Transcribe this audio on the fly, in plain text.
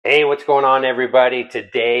Hey, what's going on, everybody?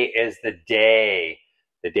 Today is the day.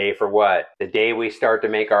 The day for what? The day we start to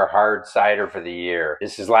make our hard cider for the year.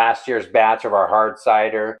 This is last year's batch of our hard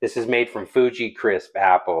cider. This is made from Fuji Crisp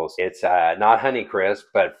apples. It's not Honey Crisp,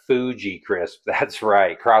 but Fuji Crisp. That's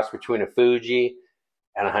right. Cross between a Fuji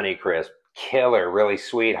and a Honey Crisp. Killer, really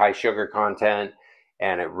sweet, high sugar content,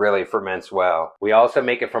 and it really ferments well. We also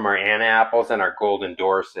make it from our Anna apples and our Golden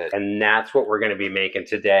Dorset, and that's what we're going to be making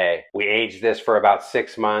today. We aged this for about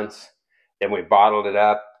 6 months, then we bottled it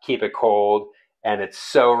up, keep it cold, and it's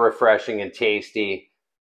so refreshing and tasty.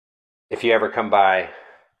 If you ever come by,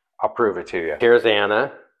 I'll prove it to you. Here's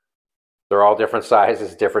Anna. They're all different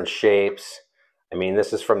sizes, different shapes. I mean,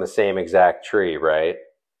 this is from the same exact tree, right?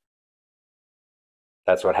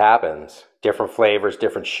 That's what happens. Different flavors,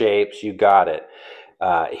 different shapes, you got it.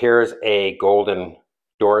 Here's a Golden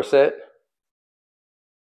Dorset.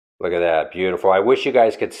 Look at that, beautiful. I wish you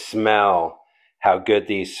guys could smell how good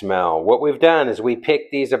these smell. What we've done is we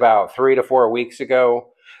picked these about 3 to 4 weeks ago.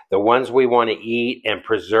 The ones we want to eat and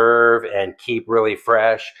preserve and keep really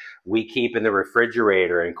fresh, we keep in the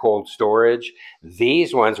refrigerator in cold storage.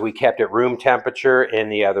 These ones we kept at room temperature in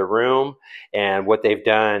the other room. And what they've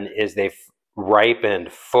done is they've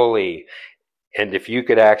ripened fully. And if you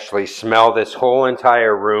could actually smell this whole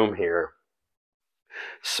entire room here,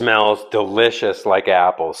 smells delicious like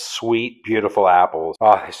apples, sweet, beautiful apples.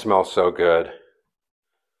 Oh, they smell so good.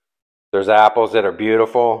 There's apples that are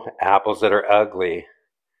beautiful, apples that are ugly,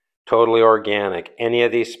 totally organic. Any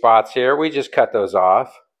of these spots here, we just cut those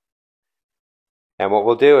off. And what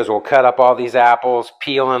we'll do is we'll cut up all these apples,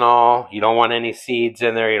 peel and all. You don't want any seeds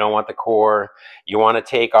in there. You don't want the core. You want to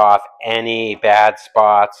take off any bad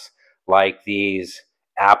spots, like these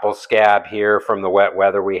apple scab here from the wet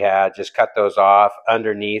weather we had. Just cut those off.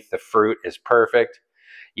 Underneath, the fruit is perfect.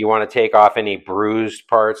 You want to take off any bruised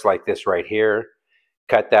parts like this right here.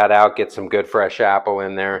 Cut that out, get some good fresh apple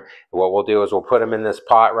in there. And what we'll do is we'll put them in this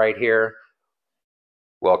pot right here.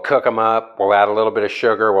 We'll cook them up. We'll add a little bit of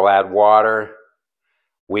sugar. We'll add water.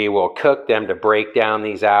 We will cook them to break down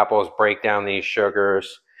these apples, break down these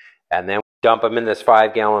sugars, and then dump them in this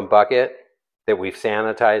 5-gallon bucket that we've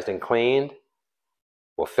sanitized and cleaned.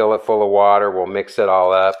 We'll fill it full of water. We'll mix it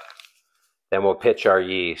all up. Then we'll pitch our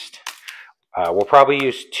yeast. We'll probably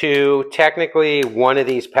use 2. Technically, one of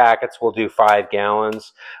these packets will do 5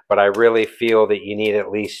 gallons, but I really feel that you need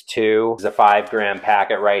at least 2. This is a 5-gram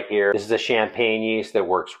packet right here. This is a champagne yeast that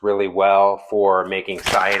works really well for making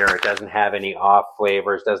cider. It doesn't have any off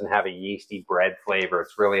flavors, doesn't have a yeasty bread flavor.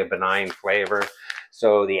 It's really a benign flavor.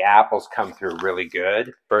 So the apples come through really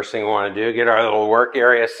good. First thing we want to do, get our little work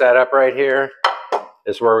area set up right here.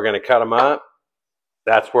 This is where we're going to cut them up.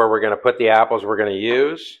 That's where we're going to put the apples we're going to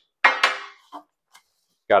use.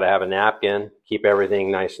 Got to have a napkin, keep everything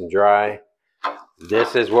nice and dry.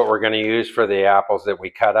 This is what we're going to use for the apples that we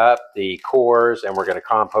cut up, the cores, and we're going to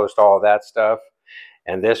compost all of that stuff.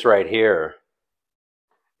 And this right here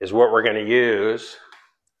is what we're going to use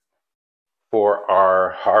for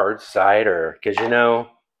our hard cider. Because you know,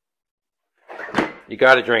 you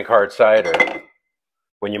got to drink hard cider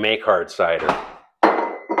when you make hard cider,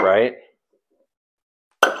 right?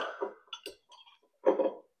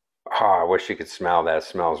 Oh, I wish you could smell that. It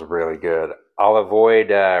smells really good. I'll avoid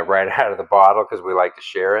right out of the bottle because we like to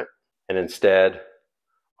share it. And instead,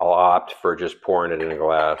 I'll opt for just pouring it in a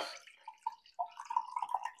glass.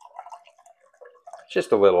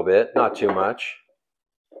 Just a little bit, not too much.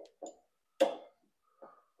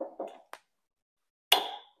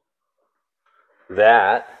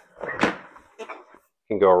 That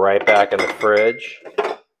can go right back in the fridge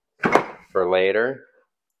for later.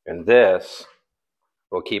 And this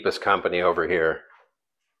will keep us company over here.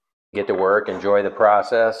 Get to work, enjoy the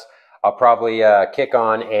process. I'll probably kick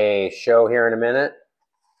on a show here in a minute.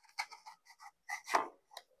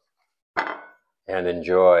 And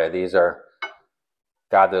enjoy. These are,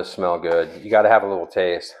 God, those smell good. You got to have a little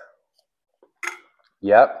taste.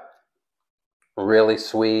 Yep. Really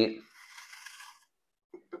sweet.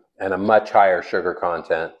 And a much higher sugar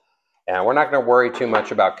content. And we're not going to worry too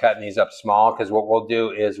much about cutting these up small, because what we'll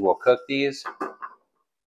do is we'll cook these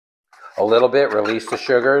a little bit, release the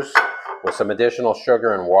sugars with some additional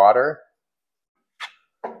sugar and water.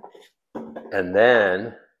 And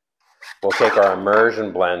then we'll take our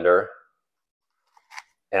immersion blender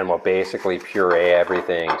and we'll basically puree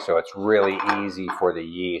everything. So it's really easy for the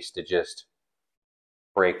yeast to just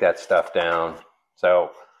break that stuff down.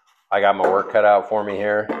 So I got my work cut out for me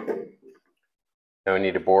here. No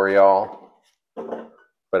need to bore y'all.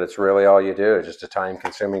 But it's really all you do. It's just a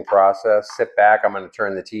time-consuming process. Sit back. I'm going to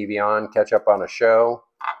turn the TV on, catch up on a show.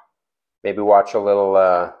 Maybe watch a little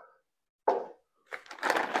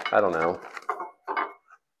I don't know,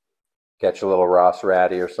 catch a little Ross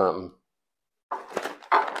Ratty or something.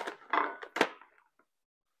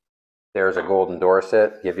 There's a golden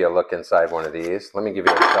Dorset. Give you a look inside one of these. Let me give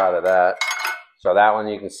you a shot of that. So that one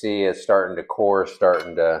you can see is starting to core,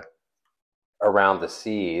 starting to, around the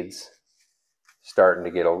seeds, starting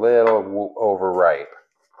to get a little overripe.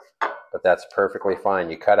 But that's perfectly fine.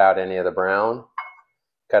 You cut out any of the brown,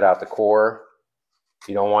 cut out the core.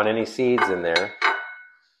 You don't want any seeds in there.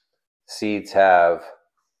 Seeds have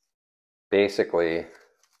basically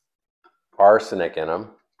arsenic in them.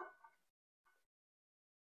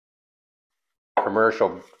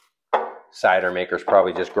 Commercial cider makers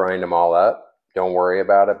probably just grind them all up. Don't worry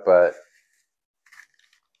about it, but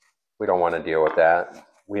we don't want to deal with that.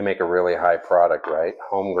 We make a really high product, right?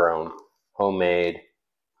 Homegrown, homemade,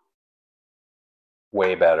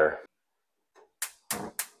 way better.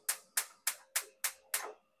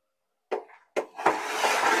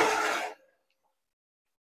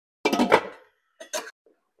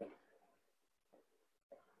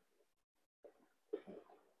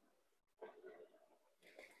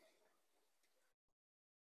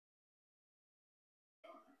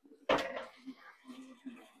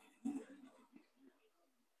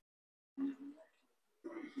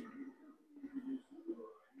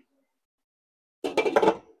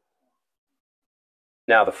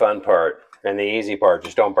 Now the fun part and the easy part,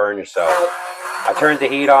 just don't burn yourself. I turned the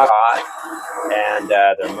heat off hot and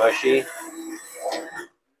they're mushy.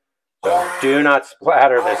 So do not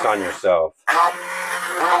splatter this on yourself.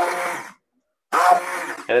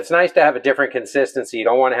 And it's nice to have a different consistency. You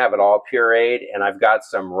don't want to have it all pureed. And I've got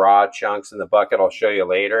some raw chunks in the bucket I'll show you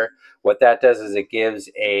later. What that does is it gives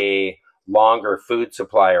a longer food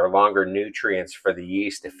supply or longer nutrients for the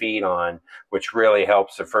yeast to feed on, which really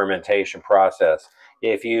helps the fermentation process.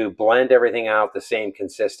 If you blend everything out the same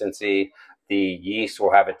consistency, the yeast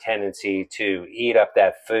will have a tendency to eat up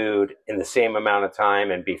that food in the same amount of time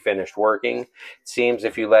and be finished working. It seems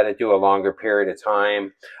if you let it do a longer period of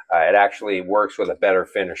time, it actually works with a better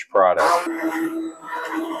finished product.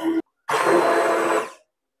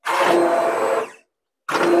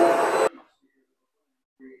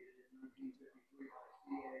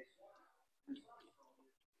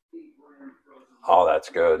 Oh, that's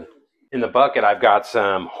good. In the bucket, I've got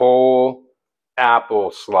some whole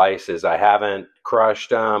apple slices. I haven't crushed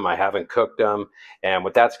them. I haven't cooked them. And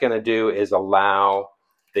what that's going to do is allow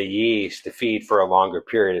the yeast to feed for a longer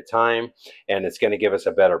period of time. And it's going to give us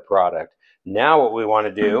a better product. Now what we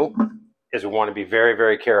want to do is we want to be very,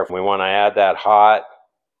 very careful. We want to add that hot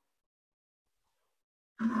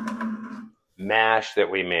mash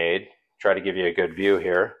that we made. Try to give you a good view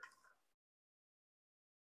here.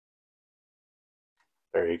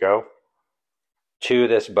 There you go. To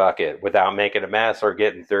this bucket without making a mess or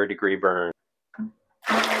getting third-degree burn.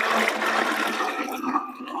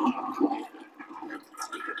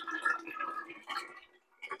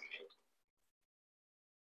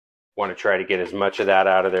 Want to try to get as much of that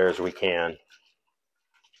out of there as we can.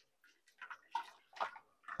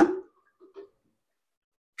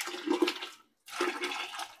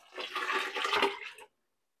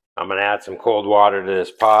 I'm going to add some cold water to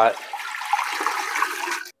this pot.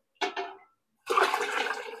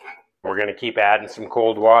 We're going to keep adding some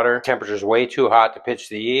cold water. Temperature's way too hot to pitch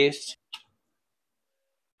the yeast.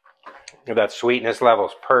 That sweetness level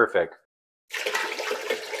is perfect.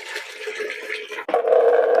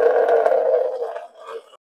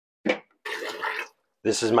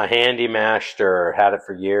 This is my handy mash stirrer. Had it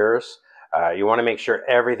for years. You want to make sure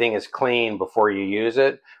everything is clean before you use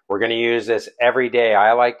it. We're going to use this every day.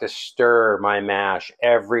 I like to stir my mash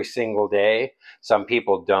every single day. Some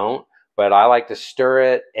people don't, but I like to stir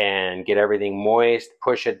it and get everything moist,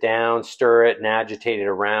 push it down, stir it and agitate it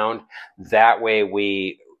around. That way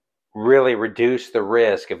we really reduce the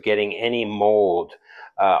risk of getting any mold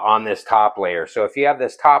on this top layer. So if you have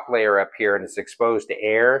this top layer up here and it's exposed to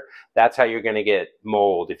air, that's how you're going to get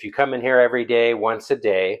mold. If you come in here every day, once a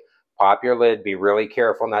day, pop your lid, be really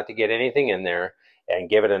careful not to get anything in there, and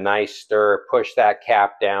give it a nice stir, push that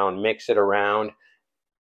cap down, mix it around.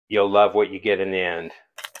 You'll love what you get in the end.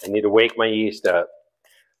 I need to wake my yeast up.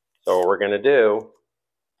 So what we're going to do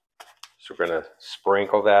is we're going to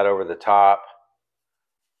sprinkle that over the top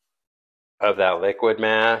of that liquid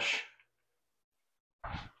mash.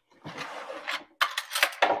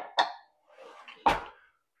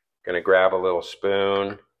 Going to grab a little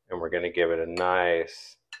spoon and we're going to give it a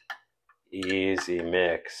nice, easy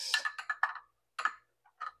mix.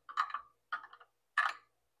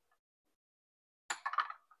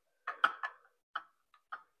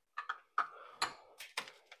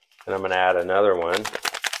 And I'm going to add another one.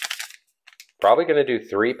 Probably going to do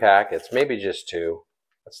 3 packets, maybe just 2.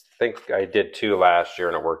 I think I did 2 last year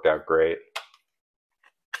and it worked out great.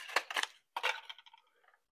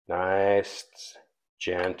 Nice,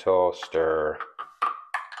 gentle stir.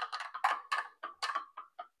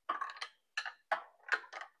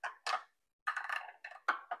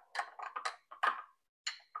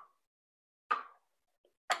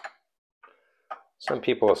 Some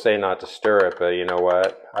people will say not to stir it, but you know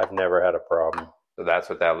what? I've never had a problem. So that's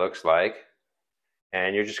what that looks like.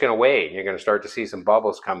 And you're just going to wait. You're going to start to see some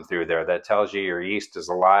bubbles come through there. That tells you your yeast is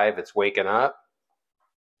alive. It's waking up.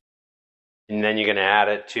 And then you're going to add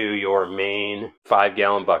it to your main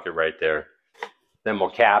 5-gallon bucket right there. Then we'll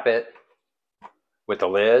cap it with the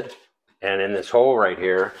lid. And in this hole right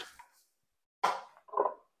here,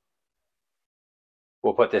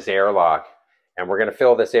 we'll put this airlock. And we're going to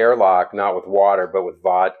fill this airlock not with water, but with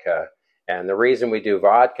vodka. And the reason we do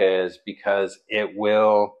vodka is because it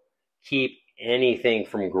will keep anything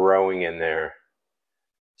from growing in there.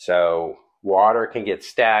 So water can get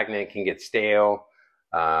stagnant, can get stale,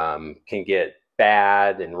 can get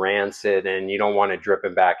bad and rancid, and you don't want it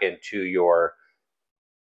dripping back into your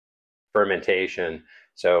fermentation.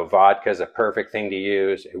 So vodka is a perfect thing to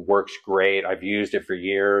use. It works great. I've used it for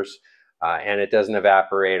years. And it doesn't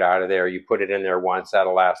evaporate out of there. You put it in there once,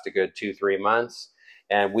 that'll last a good 2-3 months.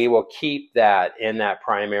 And we will keep that in that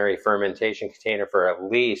primary fermentation container for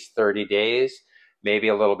at least 30 days, maybe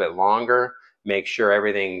a little bit longer. Make sure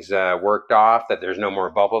everything's worked off, that there's no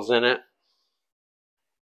more bubbles in it.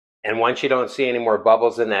 And once you don't see any more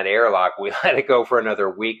bubbles in that airlock, we let it go for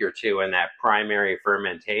another week or 2 in that primary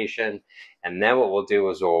fermentation. And then what we'll do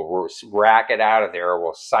is we'll rack it out of there, or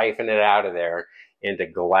we'll siphon it out of there into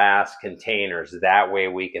glass containers. That way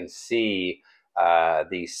we can see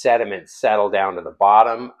the sediment settle down to the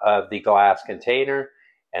bottom of the glass container,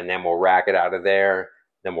 and then we'll rack it out of there.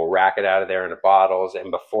 Then we'll rack it out of there into bottles,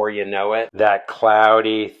 and before you know it, that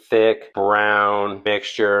cloudy, thick, brown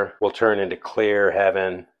mixture will turn into clear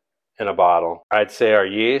heaven in a bottle. I'd say our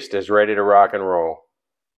yeast is ready to rock and roll.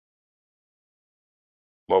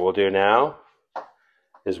 What we'll do now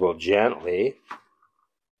is we'll gently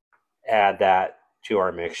add that to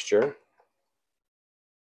our mixture.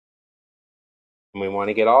 And we want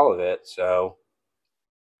to get all of it, so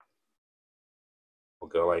we'll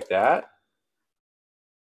go like that.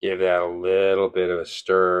 Give that a little bit of a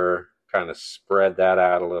stir, kind of spread that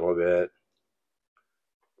out a little bit.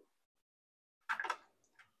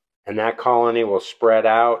 And that colony will spread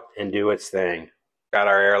out and do its thing. Got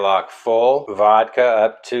our airlock full, vodka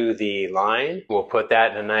up to the line. We'll put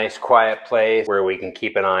that in a nice quiet place where we can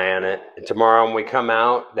keep an eye on it. And tomorrow when we come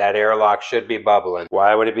out, that airlock should be bubbling.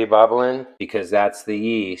 Why would it be bubbling? Because that's the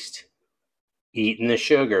yeast eating the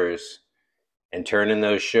sugars and turning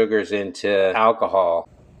those sugars into alcohol.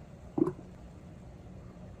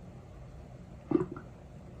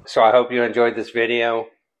 So I hope you enjoyed this video.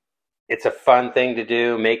 It's a fun thing to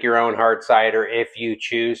do. Make your own hard cider if you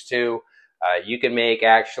choose to. You can make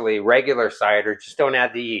actually regular cider, just don't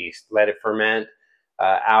add the yeast. Let it ferment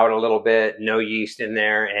out a little bit, no yeast in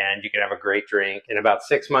there, and you can have a great drink. In about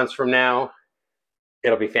 6 months from now,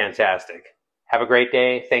 it'll be fantastic. Have a great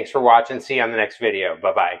day. Thanks for watching. See you on the next video.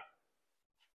 Bye-bye.